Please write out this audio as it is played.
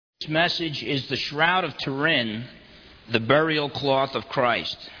This message is the Shroud of Turin, the burial cloth of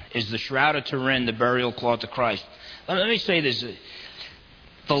Christ. Is the Shroud of Turin the burial cloth of Christ? Let me say this.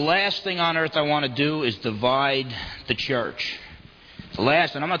 The last thing on earth I want to do is divide the church. The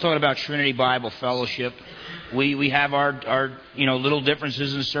last, and I'm not talking about Trinity Bible Fellowship. We have our little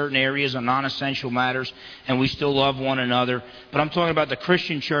differences in certain areas on non-essential matters, and we still love one another. But I'm talking about the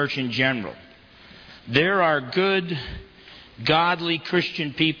Christian church in general. There are good, godly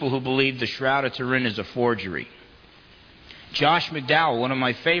Christian people who believe the Shroud of Turin is a forgery. Josh McDowell, one of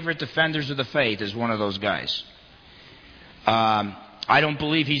my favorite defenders of the faith, is one of those guys. I don't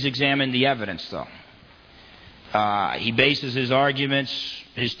believe he's examined the evidence, though. He bases his arguments,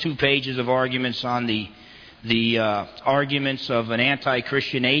 his 2 pages of arguments, on the arguments of an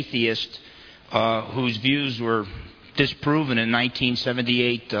anti-Christian atheist whose views were disproven in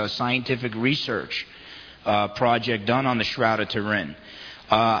 1978 scientific research project done on the Shroud of Turin.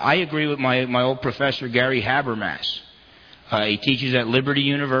 I agree with my old professor, Gary Habermas. He teaches at Liberty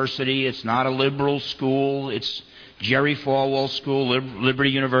University. It's not a liberal school. It's Jerry Falwell's school,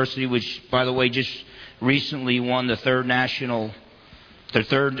 Liberty University, which, by the way, just recently won the third national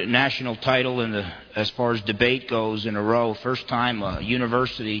title as far as debate goes in a row. First time a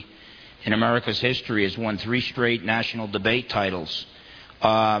university in America's history has won 3 straight national debate titles.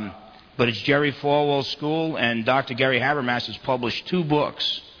 But it's Jerry Falwell's school, and Dr. Gary Habermas has published 2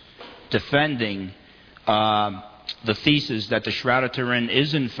 books defending the thesis that the Shroud of Turin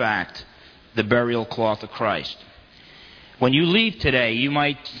is, in fact, the burial cloth of Christ. When you leave today, you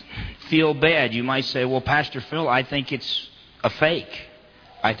might feel bad. You might say, well, Pastor Phil, I think it's a fake.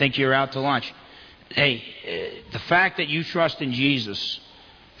 I think you're out to lunch. Hey, the fact that you trust in Jesus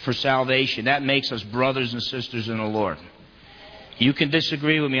for salvation, that makes us brothers and sisters in the Lord. You can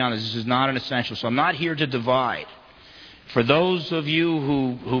disagree with me on this. This is not an essential. So I'm not here to divide. For those of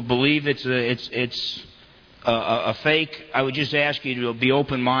you who believe it's a fake, I would just ask you to be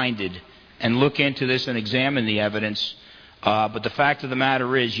open-minded and look into this and examine the evidence. But the fact of the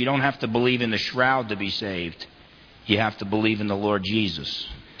matter is, you don't have to believe in the shroud to be saved. You have to believe in the Lord Jesus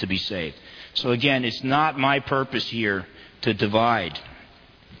to be saved. So again, it's not my purpose here to divide.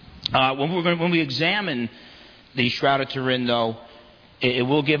 When we examine the Shroud of Turin, though, it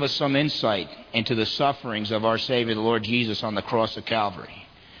will give us some insight into the sufferings of our Savior, the Lord Jesus, on the cross of Calvary.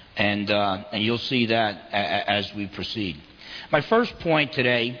 And you'll see that as we proceed. My first point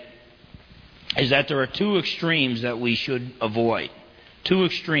today is that there are 2 extremes that we should avoid. 2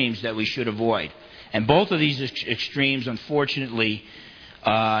 extremes that we should avoid. And both of these extremes, unfortunately,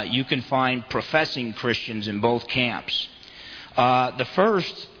 you can find professing Christians in both camps. The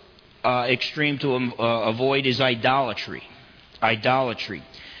first extreme to avoid is idolatry. Idolatry.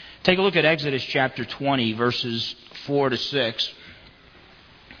 Take a look at Exodus chapter 20, verses 4 to 6.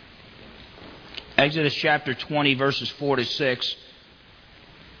 Exodus chapter 20, verses 4 to 6.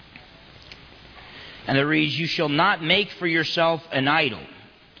 And it reads, "You shall not make for yourself an idol."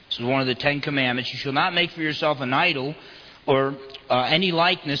 This is one of the 10 commandments. "You shall not make for yourself an idol or any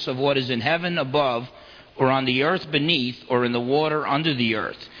likeness of what is in heaven above, or on the earth beneath, or in the water under the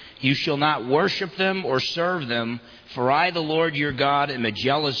earth. You shall not worship them or serve them, for I, the Lord your God, am a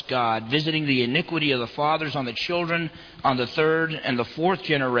jealous God, visiting the iniquity of the fathers on the children, on the 3rd and the 4th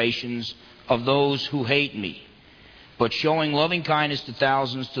generations of those who hate me, but showing loving kindness to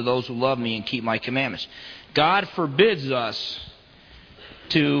thousands to those who love me and keep my commandments." God forbids us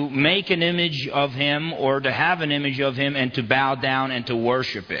to make an image of Him or to have an image of Him and to bow down and to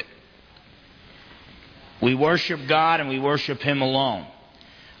worship it. We worship God and we worship Him alone.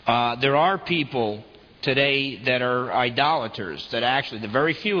 There are people today that are idolaters, that actually, there are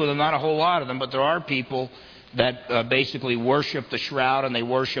very few of them, not a whole lot of them, but there are people that basically worship the shroud and they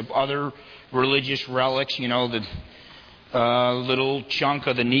worship other religious relics, the little chunk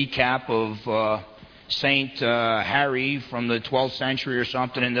of the kneecap of Saint Harry from the 12th century or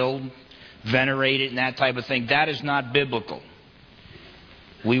something, and they'll venerate it and that type of thing. That is not biblical.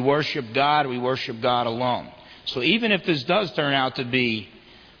 We worship God alone. So even if this does turn out to be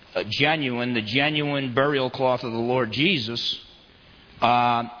the genuine burial cloth of the Lord Jesus,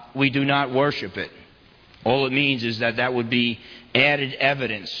 we do not worship it. All it means is that would be added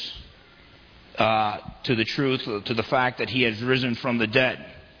evidence to the truth, to the fact that He has risen from the dead.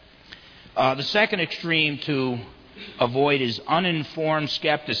 The second extreme to avoid is uninformed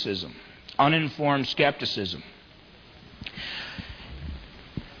skepticism. Uninformed skepticism.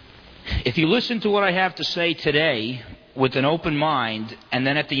 If you listen to what I have to say today with an open mind, and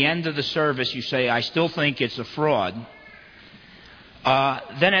then at the end of the service you say, I still think it's a fraud,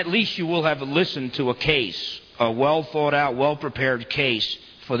 then at least you will have listened to a case, a well thought out, well prepared case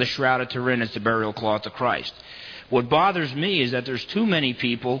for the Shroud of Turin as the burial cloth of Christ. What bothers me is that there's too many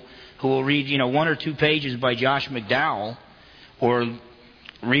people who will read, 1 or 2 pages by Josh McDowell, or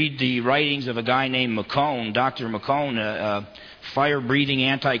read the writings of a guy named McCone, Dr. McCone, a fire-breathing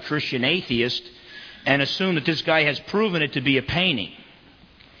anti-Christian atheist, and assume that this guy has proven it to be a painting.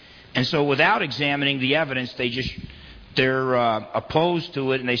 And so without examining the evidence, they're opposed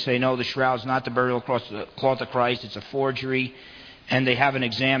to it, and they say, no, the shroud's not the burial cloth of Christ, it's a forgery, and they haven't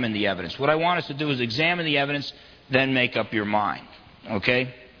examined the evidence. What I want us to do is examine the evidence, then make up your mind.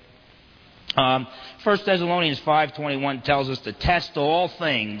 Okay? 1 Thessalonians 5:21 tells us to test all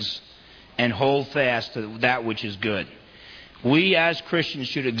things and hold fast to that which is good. We as Christians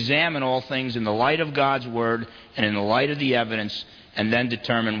should examine all things in the light of God's Word and in the light of the evidence, and then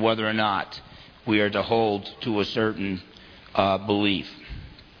determine whether or not we are to hold to a certain belief.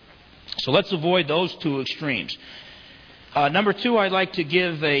 So let's avoid those two extremes. Number 2, I'd like to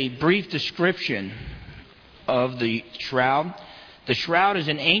give a brief description of the shroud. The shroud is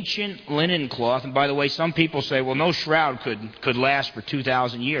an ancient linen cloth. And by the way, some people say, well, no shroud could last for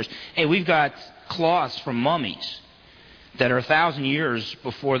 2,000 years. Hey, we've got cloths from mummies that are 1,000 years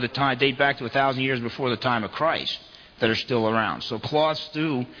before the time, date back to 1,000 years before the time of Christ, that are still around. So cloths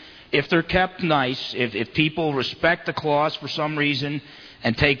do, if they're kept nice, if people respect the cloths for some reason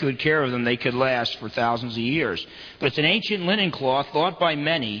and take good care of them, they could last for thousands of years. But it's an ancient linen cloth thought by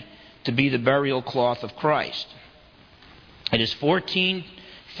many to be the burial cloth of Christ. It is 14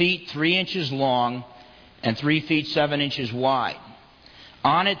 feet 3 inches long and 3 feet 7 inches wide.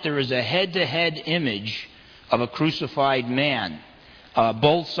 On it there is a head-to-head image of a crucified man,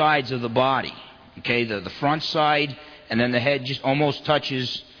 both sides of the body. Okay, the front side, and then the head just almost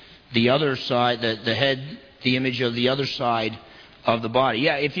touches the other side, the head, the image of the other side of the body.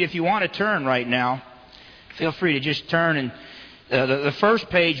 Yeah, if you want to turn right now, feel free to just turn. And the first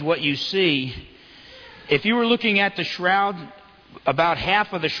page, what you see, if you were looking at the shroud, about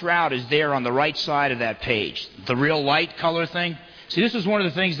half of the shroud is there on the right side of that page. The real light color thing. See, this is one of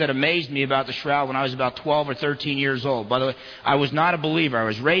the things that amazed me about the shroud when I was about 12 or 13 years old. By the way, I was not a believer. I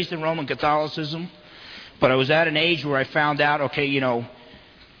was raised in Roman Catholicism, but I was at an age where I found out, okay,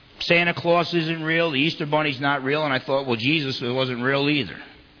 Santa Claus isn't real, the Easter Bunny's not real, and I thought, well, Jesus wasn't real either.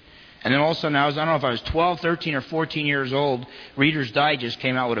 And then all of a sudden, I don't know if I was 12, 13, or 14 years old, Reader's Digest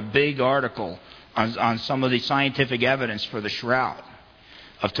came out with a big article on some of the scientific evidence for the Shroud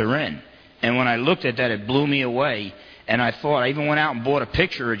of Turin. And when I looked at that, it blew me away. And I thought, I even went out and bought a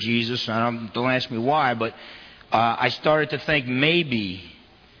picture of Jesus. Don't ask me why, but I started to think maybe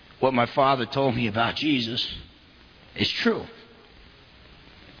what my father told me about Jesus is true.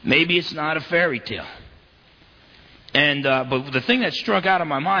 Maybe it's not a fairy tale. And but the thing that struck out of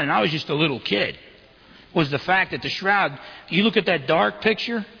my mind, and I was just a little kid, was the fact that the shroud, you look at that dark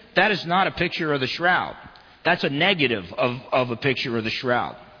picture, that is not a picture of the shroud. That's a negative of a picture of the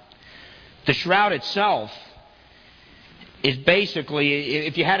shroud. The shroud itself is basically,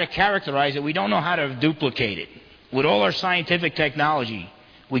 if you had to characterize it, we don't know how to duplicate it. With all our scientific technology,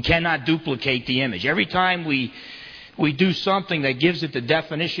 we cannot duplicate the image. Every time we do something that gives it the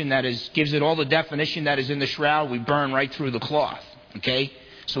definition gives it all the definition that is in the shroud, we burn right through the cloth. Okay?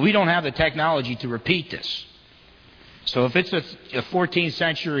 So we don't have the technology to repeat this. So if it's a 14th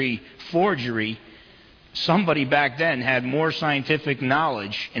century forgery, somebody back then had more scientific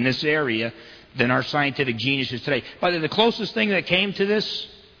knowledge in this area than our scientific geniuses today. By the way, the closest thing that came to this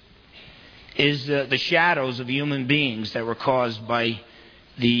is the shadows of human beings that were caused by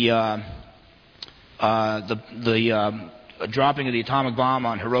the dropping of the atomic bomb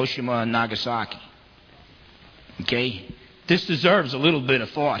on Hiroshima and Nagasaki. Okay? This deserves a little bit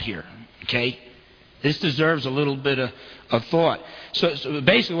of thought here. Okay? This deserves a little bit of thought. So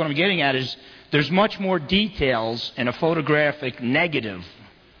basically what I'm getting at is there's much more details in a photographic negative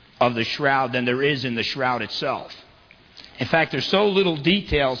of the shroud than there is in the shroud itself. In fact, there's so little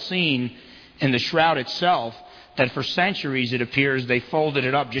detail seen in the shroud itself that for centuries it appears they folded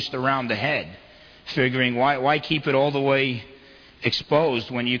it up just around the head, figuring why keep it all the way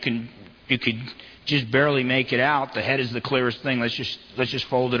exposed when you could just barely make it out. The head is the clearest thing. Let's just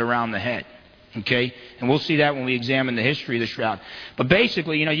fold it around the head. Okay? And we'll see that when we examine the history of the shroud. But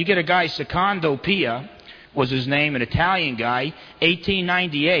basically, you get a guy, Secondo Pia was his name, an Italian guy,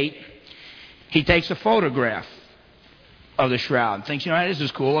 1898, he takes a photograph of the shroud. Thinks, this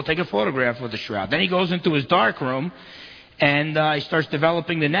is cool, I'll take a photograph of the shroud. Then he goes into his dark room and he starts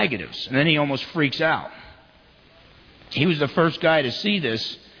developing the negatives. And then he almost freaks out. He was the first guy to see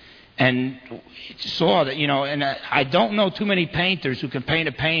this and saw that, and I don't know too many painters who can paint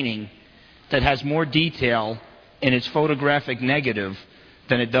a painting that has more detail in its photographic negative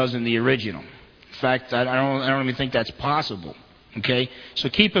than it does in the original. In fact, I don't even think that's possible. Okay? So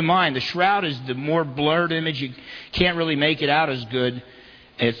keep in mind, the shroud is the more blurred image. You can't really make it out as good.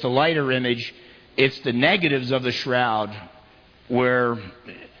 It's the lighter image. It's the negatives of the shroud where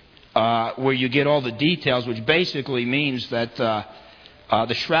you get all the details, which basically means that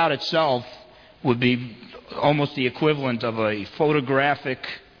the shroud itself would be almost the equivalent of a photographic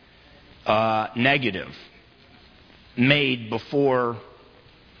negative made before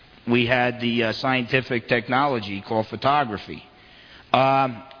we had the scientific technology called photography.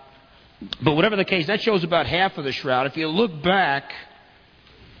 But whatever the case, that shows about half of the shroud. If you look back,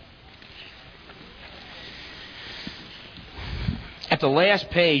 at the last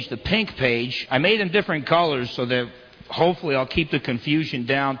page, the pink page, I made them different colors so that hopefully I'll keep the confusion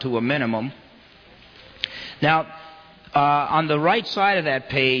down to a minimum. Now, on the right side of that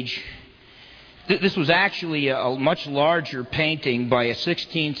page, this was actually a much larger painting by a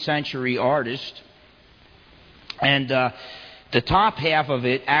 16th century artist. And the top half of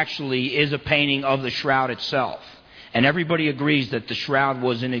it actually is a painting of the shroud itself. And everybody agrees that the shroud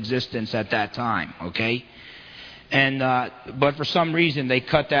was in existence at that time, okay? And but for some reason they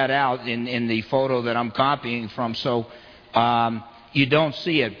cut that out in the photo that I'm copying from, so you don't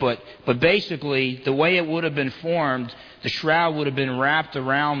see it. But basically, the way it would have been formed, the shroud would have been wrapped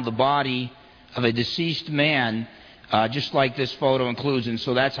around the body of a deceased man, just like this photo includes. And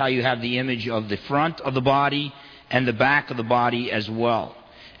so that's how you have the image of the front of the body and the back of the body as well.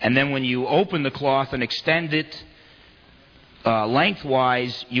 And then when you open the cloth and extend it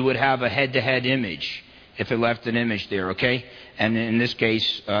lengthwise, you would have a head-to-head image, if it left an image there, okay? And in this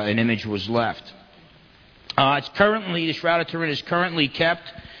case, an image was left. It's currently, the Shroud of Turin is currently kept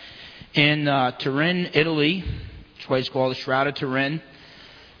in Turin, Italy. That's why it's called the Shroud of Turin.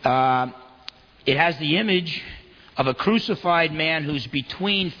 It has the image of a crucified man who's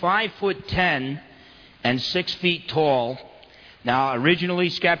between 5'10" and 6 feet tall. Now, originally,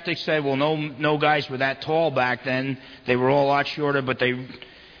 skeptics said, well, no guys were that tall back then. They were all a lot shorter, but the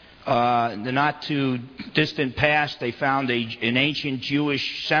not too distant past, they found an ancient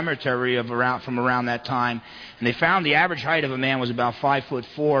Jewish cemetery from around that time, and they found the average height of a man was about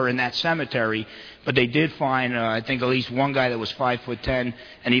 5'4" in that cemetery. But they did find, I think, at least one guy that was 5'10",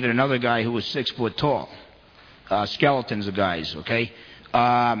 and even another guy who was 6 foot tall. Skeletons of guys, okay.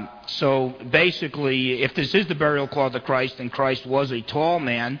 So basically, if this is the burial cloth of Christ, then Christ was a tall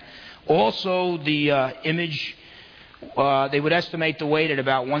man. Also, the image. They would estimate the weight at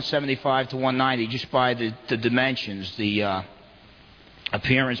about 175 to 190 just by the dimensions. The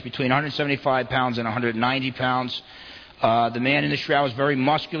appearance between 175 pounds and 190 pounds. The man in the shroud was very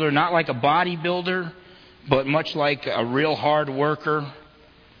muscular, not like a bodybuilder, but much like a real hard worker,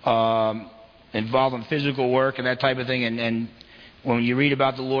 involved in physical work and that type of thing. And when you read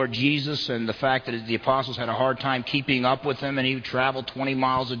about the Lord Jesus and the fact that the apostles had a hard time keeping up with him, and he would travel 20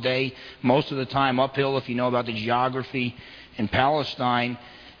 miles a day, most of the time uphill if you know about the geography in Palestine.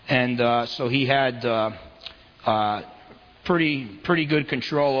 And so he had pretty good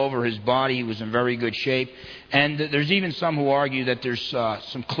control over his body. He was in very good shape. And there's even some who argue that there's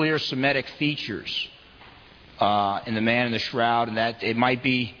some clear Semitic features in the man in the shroud, and that it might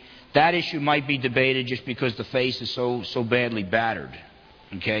be... That issue might be debated just because the face is so badly battered.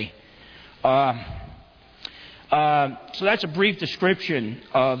 Okay? So that's a brief description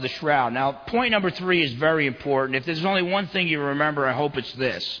of the shroud. Now, point number 3 is very important. If there's only one thing you remember, I hope it's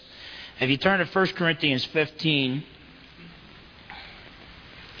this. If you turn to 1 Corinthians 15,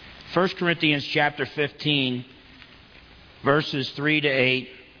 1 Corinthians chapter 15, verses 3 to 8,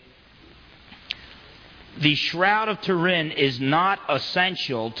 the Shroud of Turin is not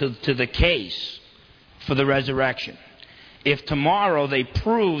essential to the case for the resurrection. If tomorrow they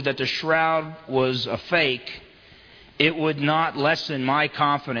prove that the shroud was a fake, it would not lessen my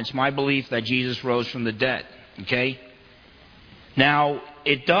confidence, my belief that Jesus rose from the dead. Okay? Now,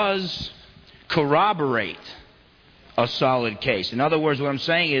 it does corroborate a solid case. In other words, what I'm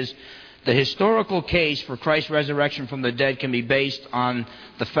saying is, the historical case for Christ's resurrection from the dead can be based on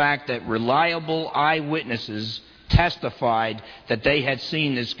the fact that reliable eyewitnesses testified that they had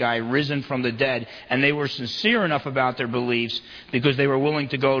seen this guy risen from the dead, and they were sincere enough about their beliefs because they were willing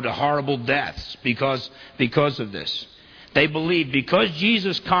to go to horrible deaths because of this. They believed because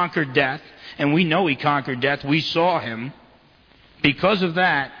Jesus conquered death, and we know he conquered death, we saw him, because of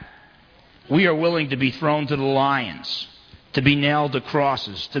that, we are willing to be thrown to the lions, to be nailed to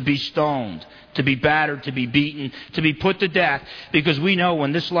crosses, to be stoned, to be battered, to be beaten, to be put to death, because we know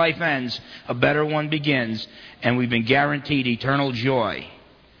when this life ends, a better one begins, and we've been guaranteed eternal joy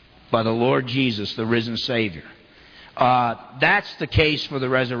by the Lord Jesus, the risen Savior. That's the case for the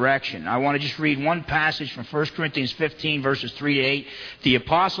resurrection. I want to just read one passage from 1 Corinthians 15, verses 3 to 8. The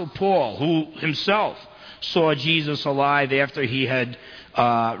Apostle Paul, who himself saw Jesus alive after he had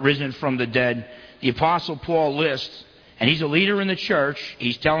risen from the dead, the Apostle Paul lists, and he's a leader in the church.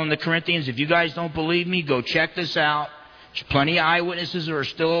 He's telling the Corinthians, if you guys don't believe me, go check this out. There's plenty of eyewitnesses who are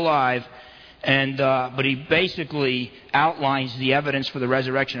still alive. But he basically outlines the evidence for the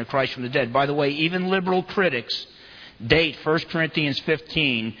resurrection of Christ from the dead. By the way, even liberal critics date 1 Corinthians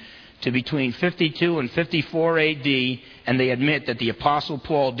 15 to between 52 and 54 A.D., and they admit that the Apostle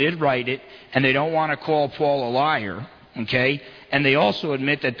Paul did write it, and they don't want to call Paul a liar, okay? And they also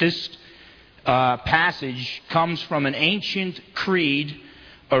admit that this passage comes from an ancient creed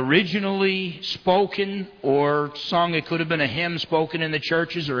originally spoken or sung. It could have been a hymn spoken in the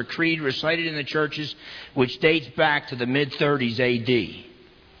churches or a creed recited in the churches, which dates back to the mid-30s A.D.,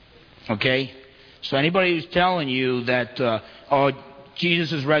 okay? So anybody who's telling you that,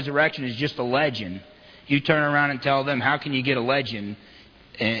 Jesus' resurrection is just a legend, you turn around and tell them, how can you get a legend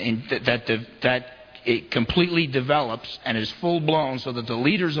that it completely develops and is full-blown so that the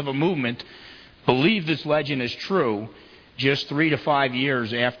leaders of a movement believe this legend is true just 3 to 5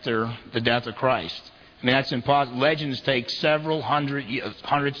 years after the death of Christ? I mean, that's impossible. Legends take several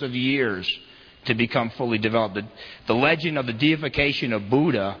hundreds of years to become fully developed. The legend of the deification of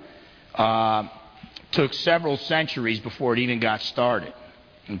Buddha took several centuries before it even got started.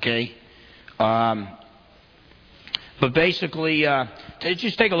 Okay? But basically,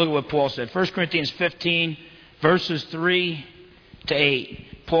 just take a look at what Paul said. 1 Corinthians 15, verses 3 to 8.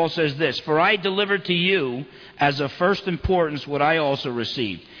 Paul says this, "For I delivered to you as of first importance what I also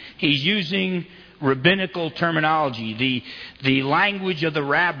received." He's using rabbinical terminology, the language of the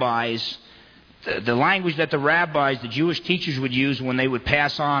rabbis, the language that the rabbis, the Jewish teachers, would use when they would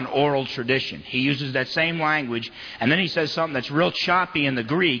pass on oral tradition. He uses that same language, and then he says something that's real choppy in the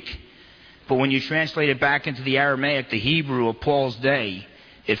Greek, but when you translate it back into the Aramaic, the Hebrew of Paul's day,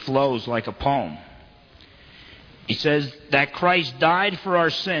 it flows like a poem. He says that Christ died for our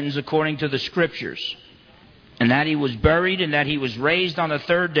sins according to the Scriptures, and that He was buried, and that He was raised on the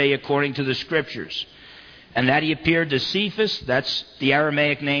third day according to the Scriptures, and that He appeared to Cephas, that's the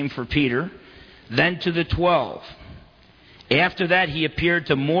Aramaic name for Peter, then to the 12. After that, He appeared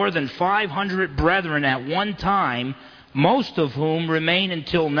to more than 500 brethren at one time, most of whom remain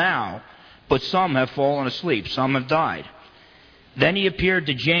until now, but some have fallen asleep, some have died. Then He appeared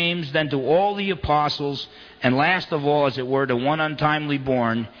to James, then to all the apostles, and last of all, as it were, to one untimely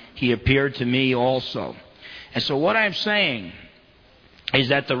born, He appeared to me also. And so what I'm saying is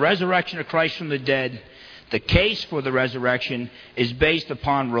that the resurrection of Christ from the dead, the case for the resurrection, is based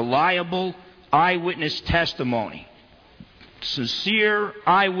upon reliable eyewitness testimony. Sincere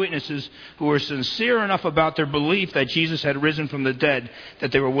eyewitnesses who were sincere enough about their belief that Jesus had risen from the dead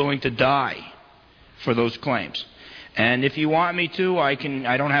that they were willing to die for those claims. And if you want me to, I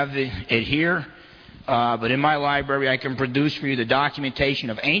don't have it here, but in my library I can produce for you the documentation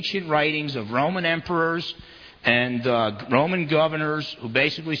of ancient writings of Roman emperors and Roman governors who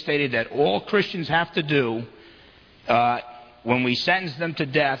basically stated that all Christians have to do when we sentence them to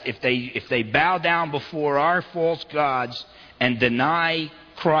death, if they bow down before our false gods and deny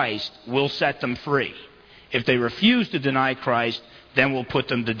Christ, we'll set them free. If they refuse to deny Christ, then we'll put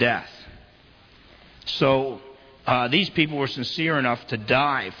them to death. So these people were sincere enough to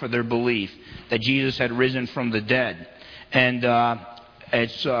die for their belief that Jesus had risen from the dead. And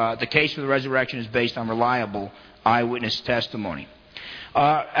it's the case for the resurrection is based on reliable eyewitness testimony.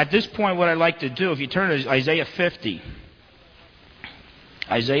 At this point, what I'd like to do, if you turn to Isaiah 50,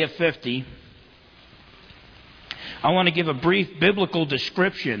 Isaiah 50, I want to give a brief biblical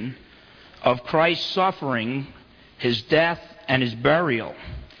description of Christ's suffering, His death, and His burial.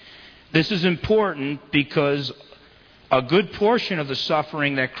 This is important because a good portion of the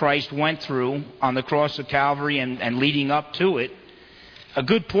suffering that Christ went through on the cross of Calvary and leading up to it, a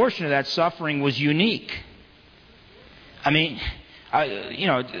good portion of that suffering was unique. I mean,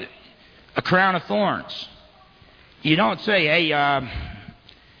 a crown of thorns. You don't say, hey,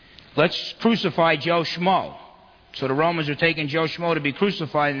 let's crucify Joe Schmo. So the Romans are taking Joe Schmo to be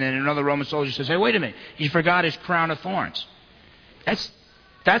crucified, and then another Roman soldier says, hey, wait a minute, he forgot his crown of thorns.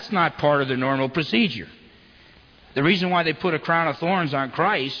 That's not part of the normal procedure. The reason why they put a crown of thorns on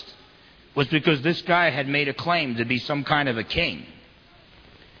Christ was because this guy had made a claim to be some kind of a king.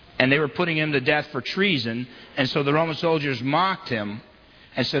 And they were putting him to death for treason, and so the Roman soldiers mocked him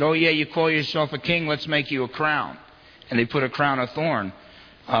and said, oh yeah, you call yourself a king, let's make you a crown. And they put a crown of thorns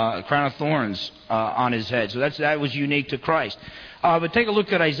on his head. So that was unique to Christ. But take a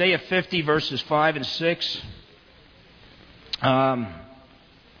look at Isaiah 50, verses 5 and 6.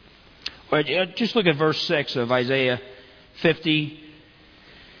 Just look at verse 6 of Isaiah 50.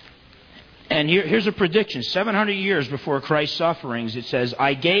 And here's a prediction. 700 years before Christ's sufferings, it says,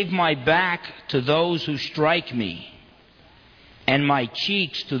 I gave my back to those who strike me, and my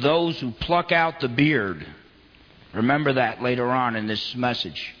cheeks to those who pluck out the beard. Remember that later on in this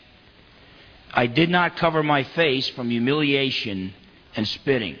message. I did not cover my face from humiliation and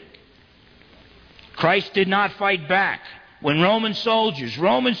spitting. Christ did not fight back. When Roman soldiers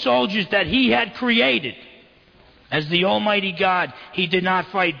that He had created as the Almighty God, He did not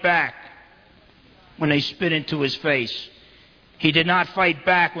fight back when they spit into His face. He did not fight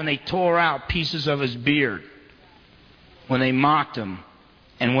back when they tore out pieces of His beard, when they mocked Him,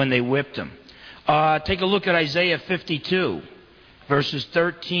 and when they whipped Him. Take a look at Isaiah 52, verses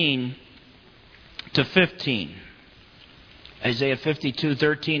 13 to 15. Isaiah 52,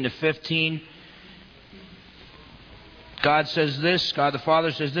 13 to 15. God says this, God the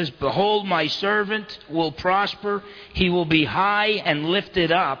Father says this, Behold, my servant will prosper. He will be high and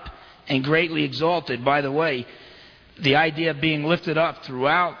lifted up and greatly exalted. By the way, the idea of being lifted up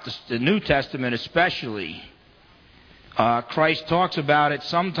throughout the New Testament especially, Christ talks about it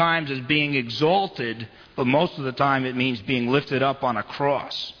sometimes as being exalted, but most of the time it means being lifted up on a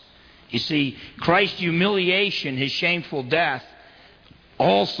cross. You see, Christ's humiliation, His shameful death,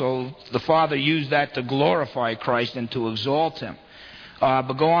 also the Father used that to glorify Christ and to exalt Him.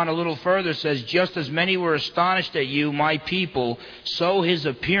 But go on a little further, it says, Just as many were astonished at you, my people, so His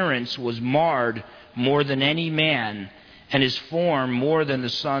appearance was marred more than any man, and His form more than the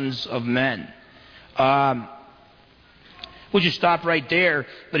sons of men. We'll just stop right there,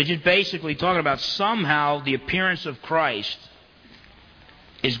 but it's just basically talking about somehow the appearance of Christ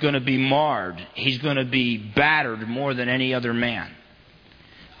is going to be marred. He's going to be battered more than any other man.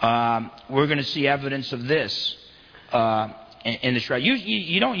 We're going to see evidence of this in the Shroud.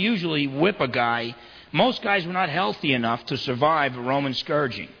 You don't usually whip a guy. Most guys were not healthy enough to survive a Roman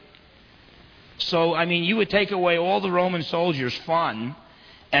scourging. So, you would take away all the Roman soldiers' fun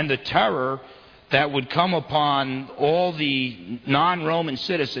and the terror that would come upon all the non-Roman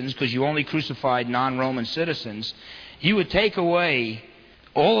citizens, because you only crucified non-Roman citizens. You would take away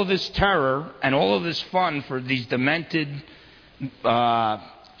all of this terror and all of this fun for these demented, I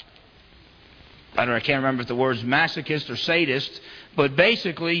can't remember if the word's masochist or sadist, but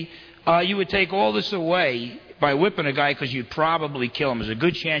basically you would take all this away by whipping a guy, because you'd probably kill him. There's a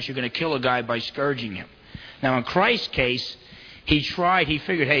good chance you're going to kill a guy by scourging him. Now in Christ's case, he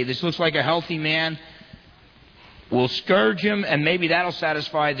figured, hey, this looks like a healthy man. We'll scourge him, and maybe that'll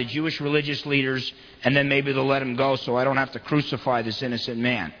satisfy the Jewish religious leaders, and then maybe they'll let him go so I don't have to crucify this innocent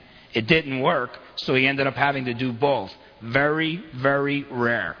man. It didn't work, so he ended up having to do both. Very, very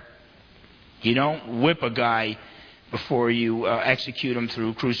rare. You don't whip a guy before you execute him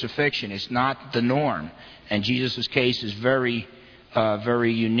through crucifixion. It's not the norm. And Jesus' case is very,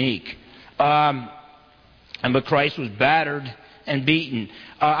 very unique. But Christ was battered and beaten.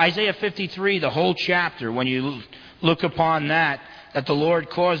 Isaiah 53, the whole chapter, when you look upon that the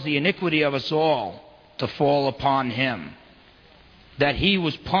Lord caused the iniquity of us all to fall upon Him. That He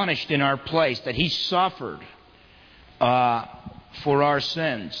was punished in our place. That He suffered for our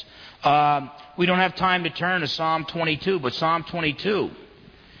sins. We don't have time to turn to Psalm 22, but Psalm 22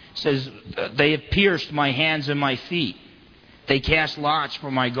 says, They have pierced my hands and my feet. They cast lots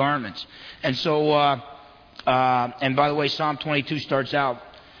for my garments. And so, and by the way, Psalm 22 starts out,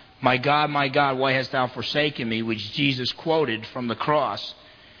 my God, why hast thou forsaken me? Which Jesus quoted from the cross,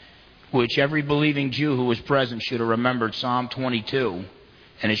 which every believing Jew who was present should have remembered Psalm 22,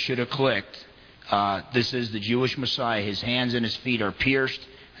 and it should have clicked. This is the Jewish Messiah. His hands and His feet are pierced,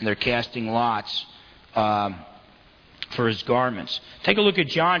 and they're casting lots for His garments. Take a look at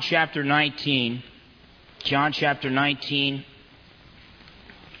John chapter 19. John chapter 19.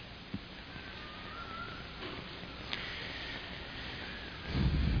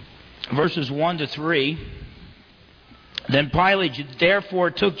 Verses 1 to 3. Then Pilate therefore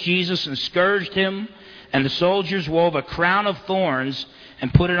took Jesus and scourged Him, and the soldiers wove a crown of thorns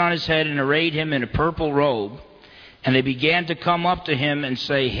and put it on His head and arrayed Him in a purple robe. And they began to come up to Him and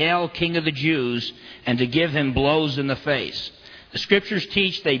say, Hail, King of the Jews, and to give Him blows in the face. The Scriptures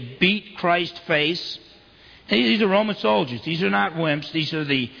teach they beat Christ's face. These are Roman soldiers. These are not wimps. These are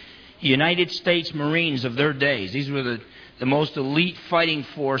the United States Marines of their days. These were the most elite fighting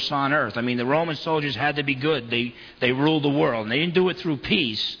force on earth. The Roman soldiers had to be good. They ruled the world. And they didn't do it through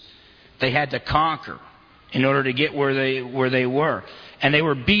peace. They had to conquer in order to get where they were. And they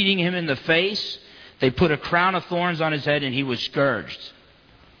were beating Him in the face. They put a crown of thorns on His head, and He was scourged.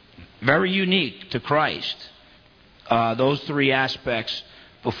 Very unique to Christ. those three aspects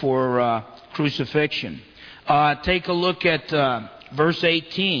before crucifixion. Take a look at verse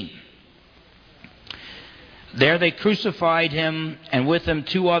 18. There they crucified him, and with him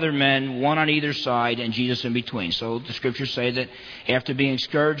two other men, one on either side, and Jesus in between. So the Scriptures say that after being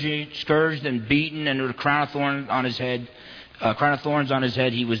scourged and beaten, and with a crown of thorns on his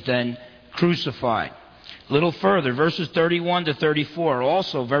head, he was then crucified. A little further, verses 31 to 34 are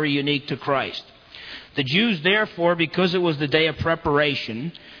also very unique to Christ. The Jews, therefore, because it was the day of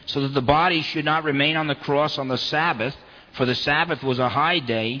preparation, so that the body should not remain on the cross on the Sabbath, for the Sabbath was a high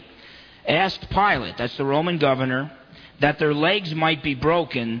day, asked Pilate, that's the Roman governor, that their legs might be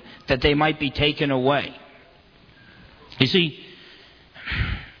broken, that they might be taken away. You see,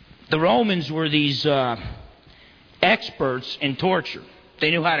 the Romans were these experts in torture. They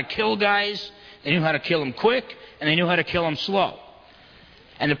knew how to kill guys, they knew how to kill them quick, and they knew how to kill them slow.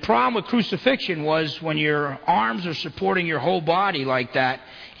 And the problem with crucifixion was when your arms are supporting your whole body like that,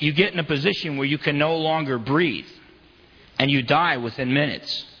 you get in a position where you can no longer breathe, and you die within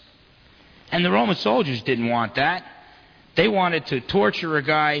minutes. And the Roman soldiers didn't want that. They wanted to torture a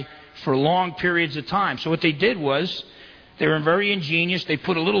guy for long periods of time. So what they did was, they were very ingenious. They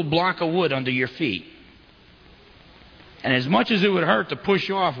put a little block of wood under your feet. And as much as it would hurt to push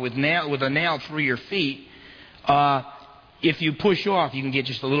off with a nail through your feet, if you push off, you can get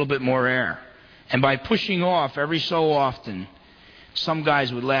just a little bit more air. And by pushing off every so often, some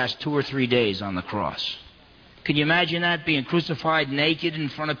guys would last 2 or 3 days on the cross. Can you imagine that? Being crucified naked in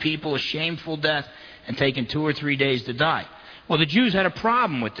front of people, a shameful death, and taking 2 or 3 days to die. Well, the Jews had a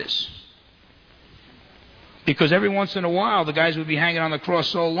problem with this. Because every once in a while, the guys would be hanging on the cross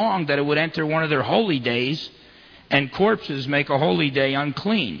so long that it would enter one of their holy days, and corpses make a holy day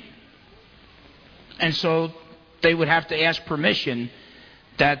unclean. And so they would have to ask permission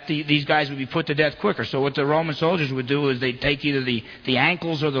that these guys would be put to death quicker. So what the Roman soldiers would do is they'd take either the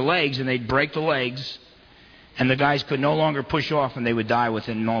ankles or the legs, and they'd break the legs, and the guys could no longer push off, and they would die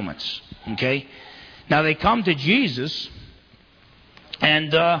within moments. Okay? Now they come to Jesus,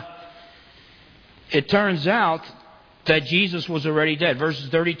 and it turns out that Jesus was already dead. Verses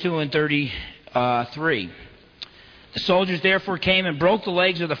 32 and 33. The soldiers therefore came and broke the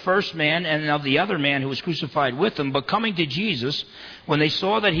legs of the first man and of the other man who was crucified with him. But coming to Jesus, when they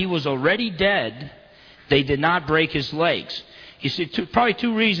saw that he was already dead, they did not break his legs. You see, probably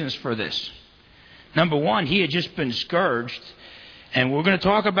two reasons for this. Number one, he had just been scourged. And we're going to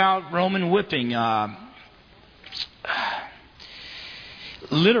talk about Roman whipping.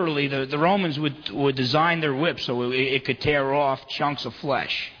 Literally, the Romans would design their whip so it could tear off chunks of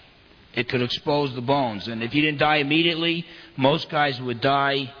flesh. It could expose the bones. And if you didn't die immediately, most guys would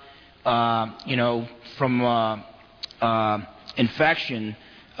die, from infection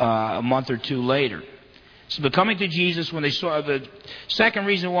a month or two later. So, but coming to Jesus, when they saw the second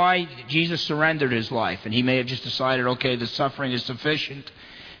reason why Jesus surrendered his life, and he may have just decided, okay, the suffering is sufficient,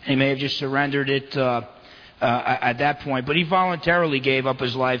 and he may have just surrendered it at that point, but he voluntarily gave up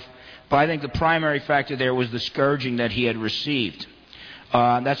his life. But I think the primary factor there was the scourging that he had received.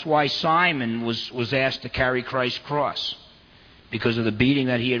 That's why Simon was asked to carry Christ's cross. Because of the beating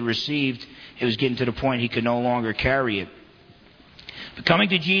that he had received, it was getting to the point he could no longer carry it. But coming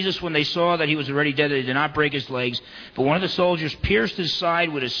to Jesus, when they saw that he was already dead, they did not break his legs. But one of the soldiers pierced his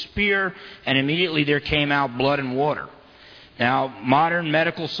side with a spear, and immediately there came out blood and water. Now, modern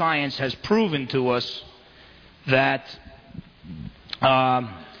medical science has proven to us that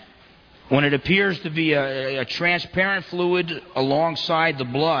when it appears to be a transparent fluid alongside the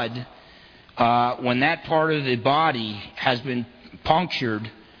blood, when that part of the body has been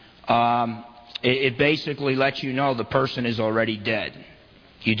punctured, it basically lets you know the person is already dead.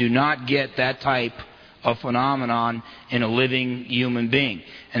 You do not get that type of phenomenon in a living human being.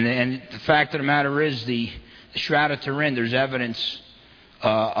 And the fact of the matter is, the Shroud of Turin, there's evidence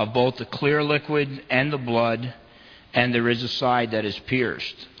of both the clear liquid and the blood, and there is a side that is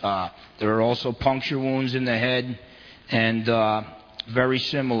pierced. There are also puncture wounds in the head, and very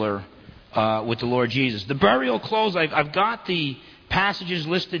similar with the Lord Jesus. The burial clothes, I've got the passages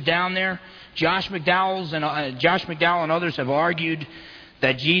listed down there. Josh McDowell and others have argued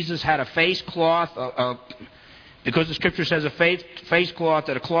that Jesus had a face cloth, because the Scripture says a face cloth,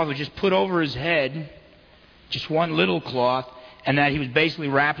 that a cloth was just put over his head, just one little cloth, and that he was basically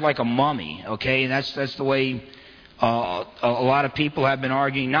wrapped like a mummy. Okay, and that's the way a lot of people have been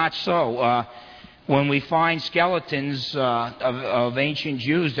arguing. Not so. When we find skeletons of ancient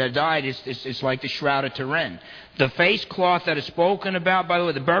Jews that died, it's like the Shroud of Turin. The face cloth that is spoken about, by the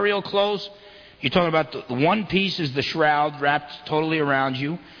way, the burial clothes, you're talking about the one piece is the shroud wrapped totally around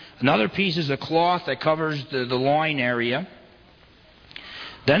you. Another piece is a cloth that covers the loin area.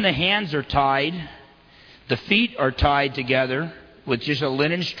 Then the hands are tied. The feet are tied together with just a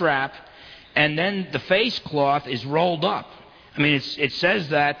linen strap. And then the face cloth is rolled up. I mean, it says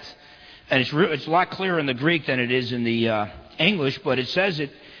that, and it's a lot clearer in the Greek than it is in the English, but it says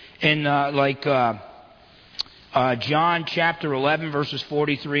it in John chapter 11, verses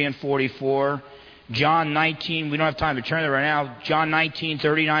 43 and 44. John 19, we don't have time to turn there right now. John 19,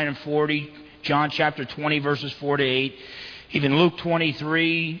 39 and 40. John chapter 20, verses 4 to 8. Even Luke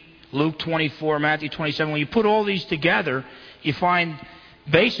 23, Luke 24, Matthew 27. When you put all these together, you find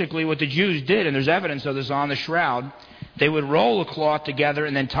basically what the Jews did, and there's evidence of this on the shroud. They would roll a cloth together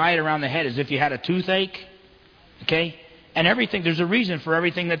and then tie it around the head as if you had a toothache. Okay? And everything, there's a reason for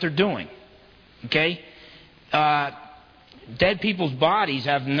everything that they're doing. Okay? Dead people's bodies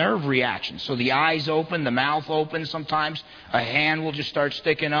have nerve reactions. So the eyes open, the mouth opens sometimes. A hand will just start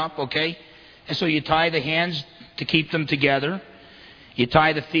sticking up, okay? And so you tie the hands to keep them together. You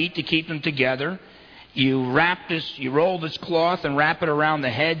tie the feet to keep them together. You roll this cloth and wrap it around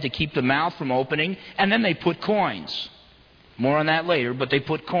the head to keep the mouth from opening. And then they put coins. More on that later, but they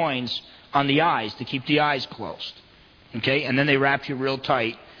put coins on the eyes to keep the eyes closed. Okay? And then they wrap you real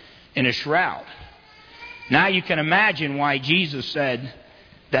tight in a shroud. Now you can imagine why Jesus said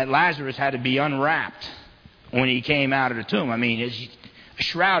that Lazarus had to be unwrapped when he came out of the tomb. I mean, a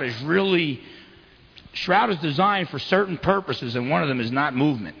shroud is designed for certain purposes, and one of them is not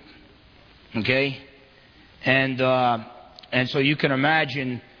movement. Okay? And so you can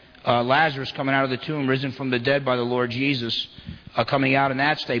imagine Lazarus coming out of the tomb, risen from the dead by the Lord Jesus, coming out in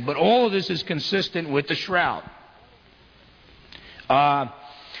that state. But all of this is consistent with the shroud.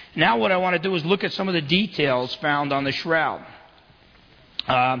 Now what I want to do is look at some of the details found on the shroud.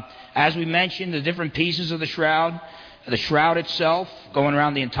 As we mentioned, the different pieces of the shroud itself going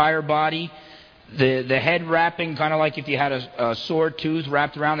around the entire body, the head wrapping, kind of like if you had a sword tooth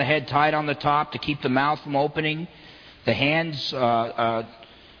wrapped around the head, tied on the top to keep the mouth from opening. The hands, a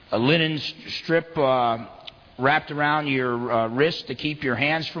linen strip wrapped around your wrist to keep your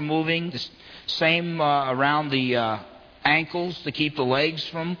hands from moving. The same around the ankles to keep the legs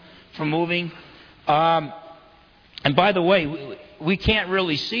from moving. And by the way, we can't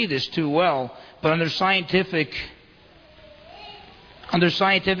really see this too well, but under scientific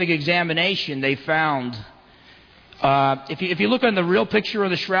examination, they found, if you look on the real picture of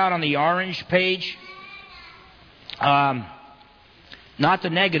the shroud on the orange page, not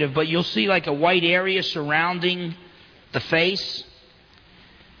the negative, but you'll see like a white area surrounding the face.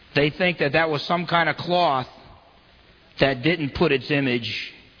 They think that was some kind of cloth that didn't put its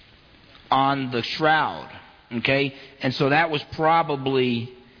image on the shroud. Okay? And so that was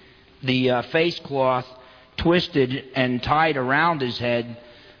probably the face cloth twisted and tied around his head,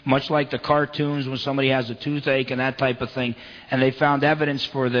 much like the cartoons when somebody has a toothache and that type of thing. And they found evidence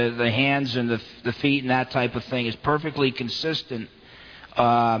for the hands and the feet and that type of thing is perfectly consistent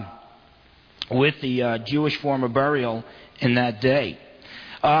with the Jewish form of burial in that day.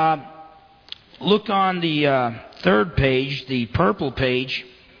 Look on the third page, the purple page.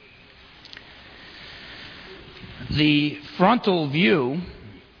 The frontal view,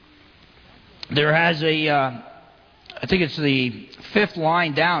 there has I think it's the fifth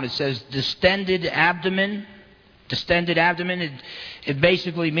line down. It says distended abdomen. Distended abdomen. It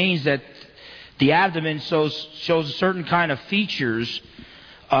basically means that the abdomen shows a certain kind of features,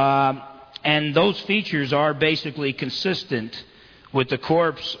 and those features are basically consistent with the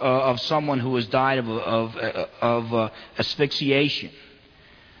corpse of someone who has died of asphyxiation,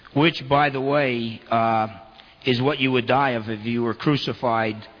 which, by the way, is what you would die of if you were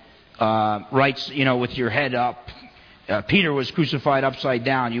crucified with your head up. Peter was crucified upside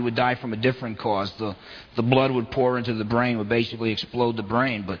down. You would die from a different cause. The blood would pour into the brain, would basically explode the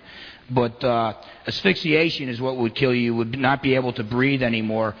brain. But asphyxiation is what would kill you. You would not be able to breathe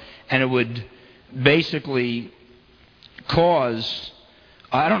anymore, and it would basically cause,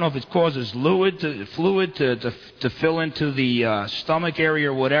 I don't know if it causes fluid to fill into the stomach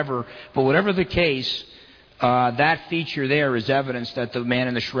area or whatever, but whatever the case, that feature there is evidence that the man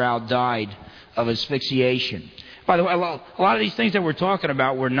in the shroud died of asphyxiation. By the way, a lot of these things that we're talking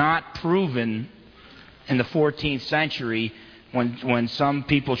about were not proven in the 14th century when some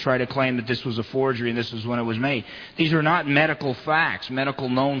people try to claim that this was a forgery and this was when it was made. These are not medical facts, medical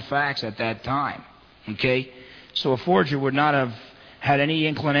known facts at that time. Okay? So a forger would not have had any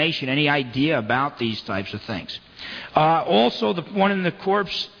inclination, any idea about these types of things. Also, the one in the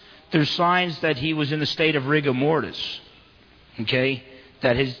corpse, there's signs that he was in the state of rigor mortis. Okay?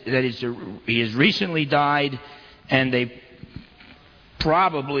 He has recently died, and they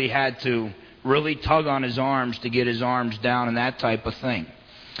probably had to really tug on his arms to get his arms down and that type of thing.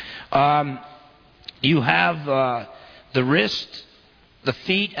 You have the wrist, the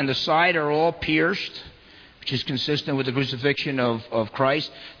feet, and the side are all pierced, which is consistent with the crucifixion of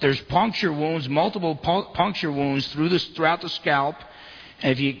Christ. There's puncture wounds, multiple puncture wounds throughout the scalp.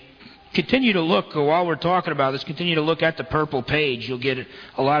 And if you continue to look, while we're talking about this, continue to look at the purple page, you'll get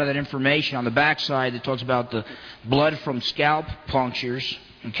a lot of that information. On the back side, it talks about the blood from scalp punctures,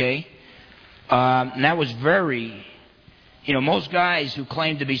 okay? And that was very, most guys who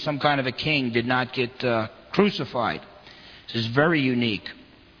claimed to be some kind of a king did not get crucified. This is very unique.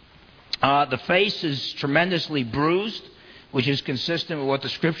 The face is tremendously bruised, which is consistent with what the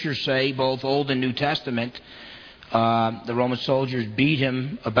Scriptures say, both Old and New Testament. The Roman soldiers beat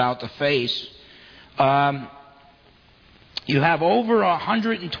him about the face. You have over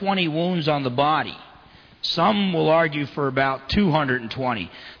 120 wounds on the body. Some will argue for about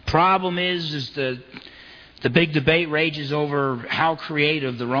 220. Problem is the big debate rages over how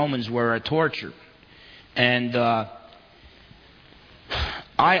creative the Romans were at torture. And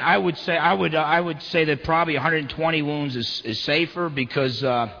I would say that probably 120 wounds is safer, because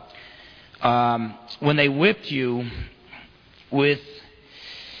when they whipped you with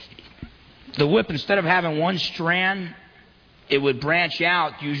the whip, instead of having one strand, it would branch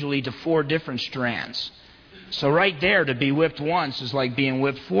out usually to 4 different strands. So right there, to be whipped once is like being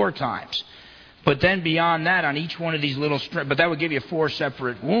whipped 4 times. But then beyond that, on each one of these little strands, but that would give you 4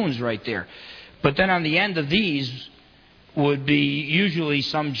 separate wounds right there. But then on the end of these would be usually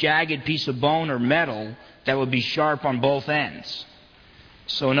some jagged piece of bone or metal that would be sharp on both ends.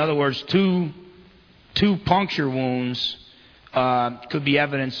 So in other words, two puncture wounds could be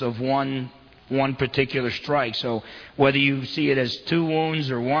evidence of one particular strike. So whether you see it as 2 wounds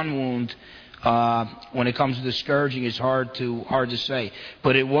or 1 wound, when it comes to the scourging, it's hard to say.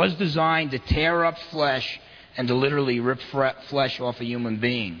 But it was designed to tear up flesh and to literally rip flesh off a human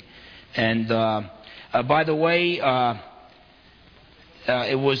being. And by the way,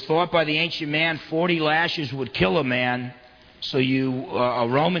 it was thought by the ancient man 40 lashes would kill a man. So a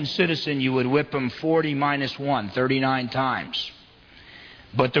Roman citizen, you would whip him 40 minus 1, 39 times.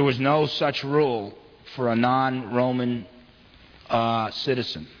 But there was no such rule for a non-Roman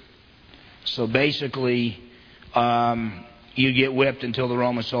citizen. So basically, you get whipped until the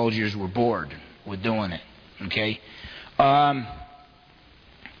Roman soldiers were bored with doing it. Okay?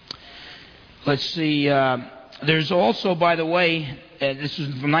 Let's see. There's also, by the way, this was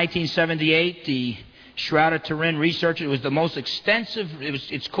from 1978, the Shroud of Turin research. It was the most extensive.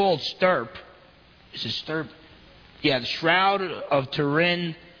 It's called STURP. Is it STURP? Yeah, the Shroud of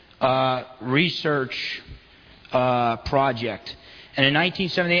Turin research project. And in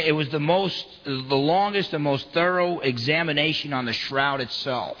 1978, it was the longest and most thorough examination on the shroud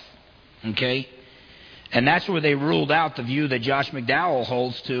itself. Okay? And that's where they ruled out the view that Josh McDowell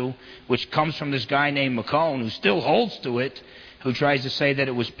holds to, which comes from this guy named McCone, who still holds to it, who tries to say that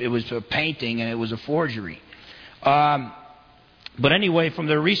it was a painting and it was a forgery. But anyway, from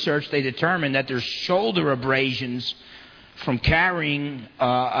their research, they determined that there's shoulder abrasions from carrying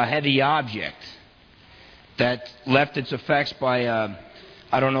a heavy object that left its effects by,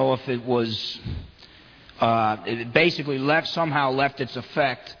 I don't know if it was, it basically somehow left its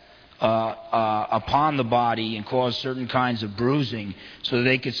effect upon the body and caused certain kinds of bruising, so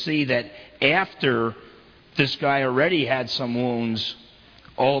they could see that after this guy already had some wounds,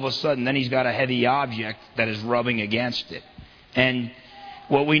 all of a sudden then he's got a heavy object that is rubbing against it. And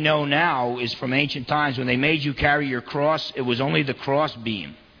what we know now is from ancient times, when they made you carry your cross, it was only the cross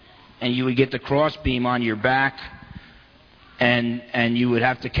beam. And you would get the cross beam on your back, and you would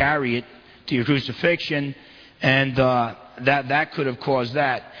have to carry it to your crucifixion, and that could have caused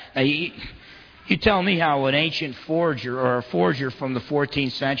that. Now, you tell me how an ancient forger or a forger from the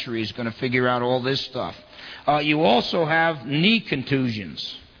 14th century is going to figure out all this stuff. You also have knee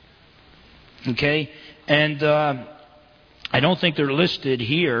contusions, okay? And I don't think they're listed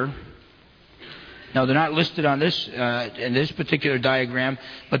here. No, they're not listed on this in this particular diagram,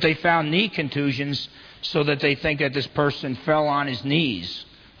 but they found knee contusions so that they think that this person fell on his knees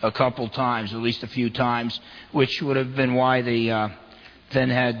a couple times, at least a few times, which would have been why they then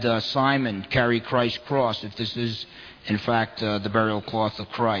had Simon carry Christ's cross, if this is, in fact, the burial cloth of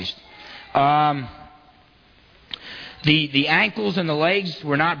Christ. The ankles and the legs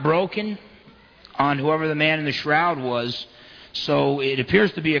were not broken on whoever the man in the shroud was, so it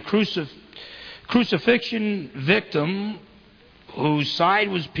appears to be a crucifixion victim whose side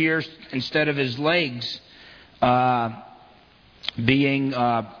was pierced instead of his legs being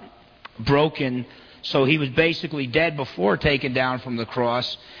broken So he was basically dead before taken down from the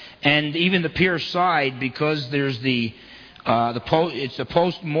cross. And even the pierced side, because there's it's a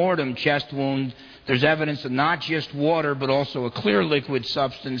post-mortem chest wound, there's evidence of not just water, but also a clear liquid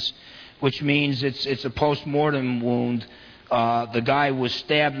substance, which means it's a post-mortem wound. The guy was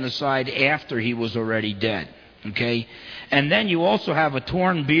stabbed in the side after he was already dead. Okay? And then you also have a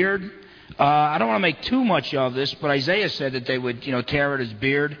torn beard. I don't want to make too much of this, but Isaiah said that they would, tear at his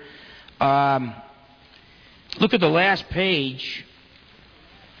beard. Look at the last page.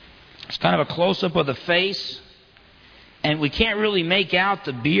 It's kind of a close-up of the face. And we can't really make out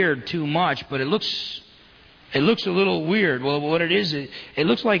the beard too much, but it looks a little weird. Well, what it is, it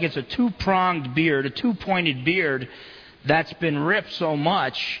looks like it's a two-pronged beard, a two-pointed beard that's been ripped so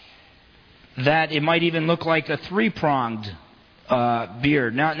much that it might even look like a three-pronged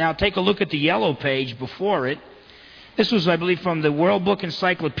beard. Now take a look at the yellow page before it. This was, I believe, from the World Book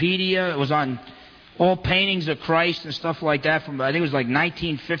Encyclopedia. It was on all paintings of Christ and stuff like that from, I think it was like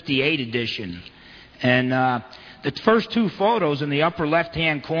 1958 edition. And the first two photos in the upper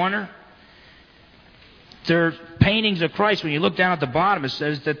left-hand corner, they're paintings of Christ. When you look down at the bottom, it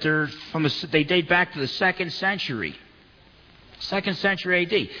says that they date back to the 2nd century. 2nd century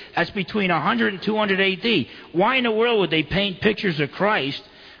A.D. That's between 100 and 200 A.D. Why in the world would they paint pictures of Christ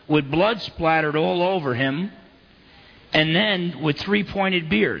with blood splattered all over him and then with three-pointed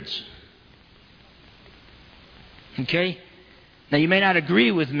beards? Okay? Now, you may not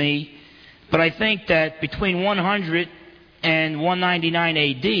agree with me, but I think that between 100 and 199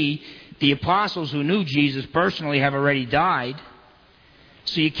 A.D., the apostles who knew Jesus personally have already died.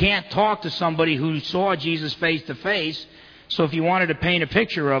 So you can't talk to somebody who saw Jesus face to face. So if you wanted to paint a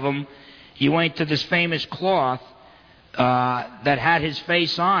picture of him, you went to this famous cloth that had his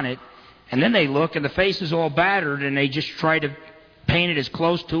face on it, and then they look and the face is all battered, and they just try to paint it as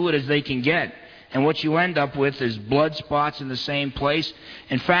close to it as they can get. And what you end up with is blood spots in the same place.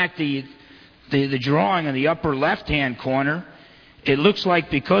 In fact, the drawing in the upper left-hand corner, it looks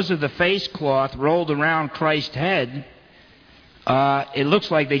like because of the face cloth rolled around Christ's head, it looks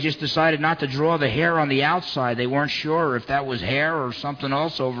like they just decided not to draw the hair on the outside. They weren't sure if that was hair or something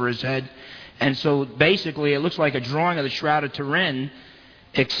else over his head. And so basically it looks like a drawing of the Shroud of Turin,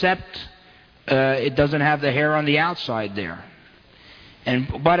 except it doesn't have the hair on the outside there.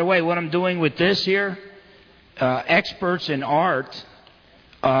 And by the way, what I'm doing with this here, experts in art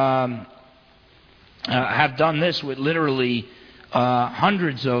have done this with literally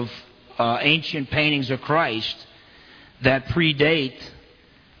hundreds of ancient paintings of Christ that predate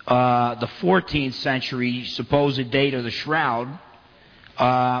the 14th century supposed date of the Shroud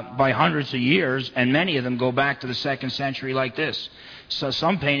by hundreds of years, and many of them go back to the 2nd century like this. So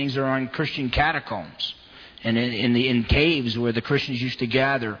some paintings are on Christian catacombs and in caves where the Christians used to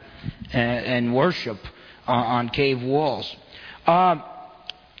gather and worship on cave walls.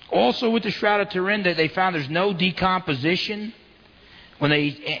 Also with the Shroud of Turin, they found there's no decomposition. When they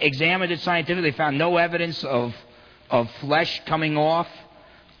examined it scientifically, they found no evidence of flesh coming off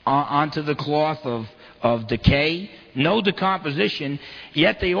onto the cloth of decay, no decomposition,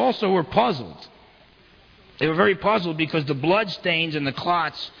 yet they also were puzzled. They were very puzzled because the blood stains and the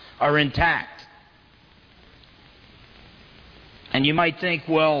clots are intact. And you might think,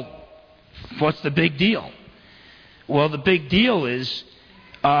 well, what's the big deal? Well, the big deal is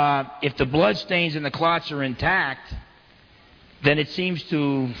if the blood stains and the clots are intact, then it seems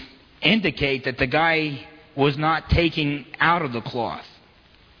to indicate that the guy was not taken out of the cloth.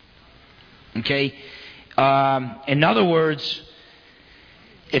 Okay? In other words,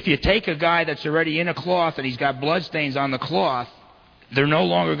 if you take a guy that's already in a cloth and he's got blood stains on the cloth, they're no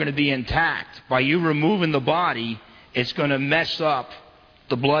longer going to be intact. By you removing the body, it's going to mess up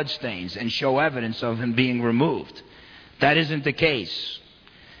the blood stains and show evidence of him being removed. That isn't the case.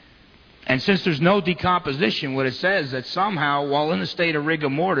 And since there's no decomposition, what it says that somehow, while in the state of rigor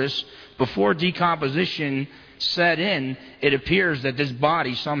mortis, before decomposition set in, it appears that this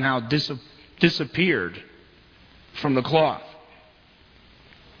body somehow disappeared from the cloth.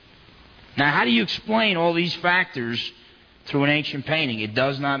 Now, how do you explain all these factors through an ancient painting? It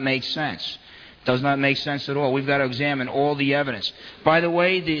does not make sense. It does not make sense at all. We've got to examine all the evidence. By the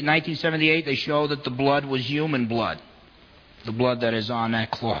way, in 1978, they showed that the blood was human blood. The blood that is on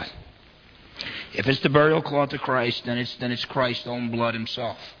that cloth. If it's the burial cloth of Christ, then it's Christ's own blood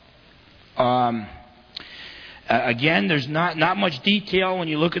himself. Again, there's not much detail when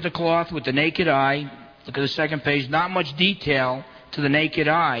you look at the cloth with the naked eye. Look at the second page. Not much detail to the naked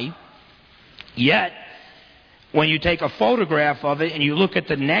eye. Yet, when you take a photograph of it and you look at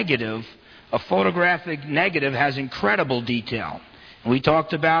the negative, a photographic negative has incredible detail. We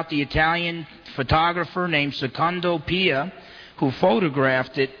talked about the Italian photographer named Secondo Pia, who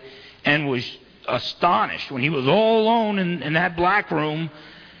photographed it and was astonished when he was all alone in that black room,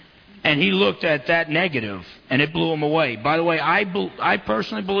 and he looked at that negative, and it blew him away. By the way, I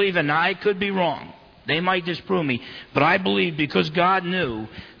personally believe, and I could be wrong, they might disprove me, but I believe because God knew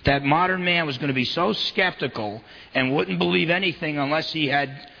that modern man was going to be so skeptical and wouldn't believe anything unless he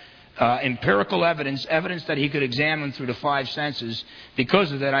had empirical evidence that he could examine through the five senses.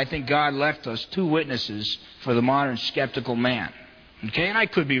 Because of that, I think God left us two witnesses for the modern skeptical man. Okay, and I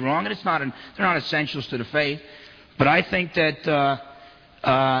could be wrong, and they're not essentials to the faith, but I think that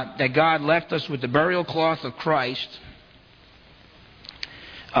that God left us with the burial cloth of Christ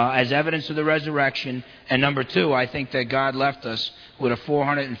as evidence of the resurrection, and number two, I think that God left us with a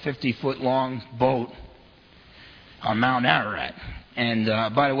 450-foot long boat on Mount Ararat. And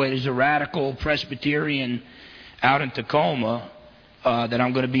by the way, there's a radical Presbyterian out in Tacoma that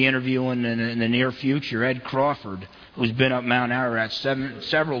I'm going to be interviewing in the near future, Ed Crawford, who's been up Mount Ararat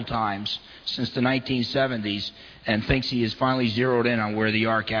several times since the 1970s and thinks he has finally zeroed in on where the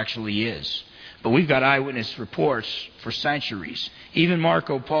Ark actually is. But we've got eyewitness reports for centuries. Even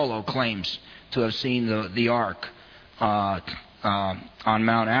Marco Polo claims to have seen the Ark on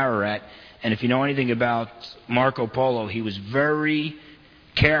Mount Ararat. And if you know anything about Marco Polo, he was very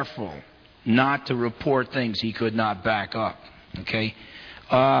careful not to report things he could not back up. Okay?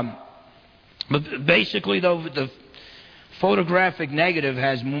 But basically, though, the photographic negative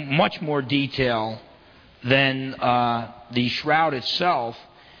has much more detail than the shroud itself.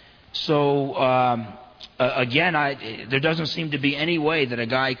 So, again, there doesn't seem to be any way that a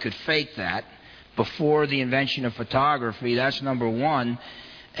guy could fake that before the invention of photography. That's number one.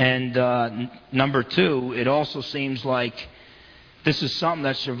 And number two, it also seems like this is something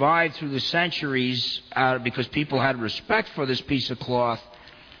that survived through the centuries because people had respect for this piece of cloth,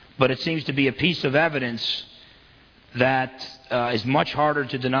 but it seems to be a piece of evidence that is much harder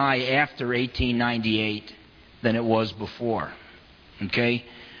to deny after 1898 than it was before. Okay?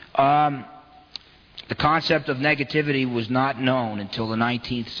 The concept of negativity was not known until the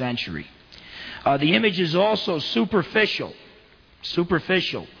 19th century. The image is also superficial.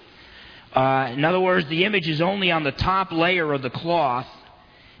 In other words, the image is only on the top layer of the cloth.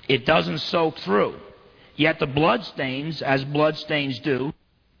 It doesn't soak through. Yet the blood stains, as blood stains do,